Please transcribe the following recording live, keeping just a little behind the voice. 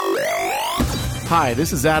Hi,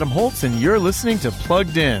 this is Adam Holtz, and you're listening to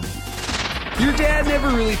Plugged In. Your dad never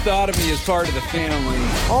really thought of me as part of the family.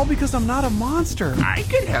 All because I'm not a monster. I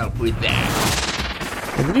could help with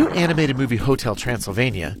that. In the new animated movie Hotel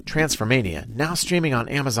Transylvania, Transformania, now streaming on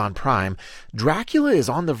Amazon Prime, Dracula is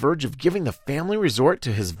on the verge of giving the family resort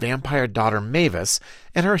to his vampire daughter Mavis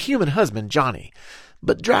and her human husband Johnny.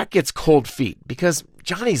 But Drac gets cold feet because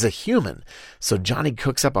Johnny's a human, so Johnny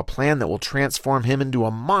cooks up a plan that will transform him into a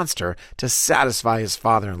monster to satisfy his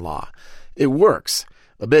father-in-law. It works,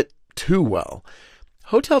 a bit too well.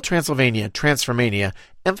 Hotel Transylvania Transformania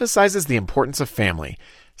emphasizes the importance of family.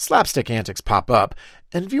 Slapstick antics pop up,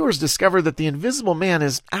 and viewers discover that the Invisible Man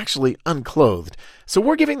is actually unclothed. So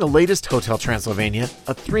we're giving the latest Hotel Transylvania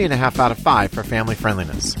a 3.5 out of 5 for family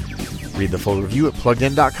friendliness. Read the full review at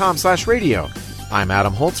PluggedIn.com/radio. I'm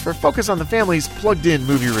Adam Holtz for Focus on the Family's Plugged In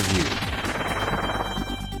Movie Review.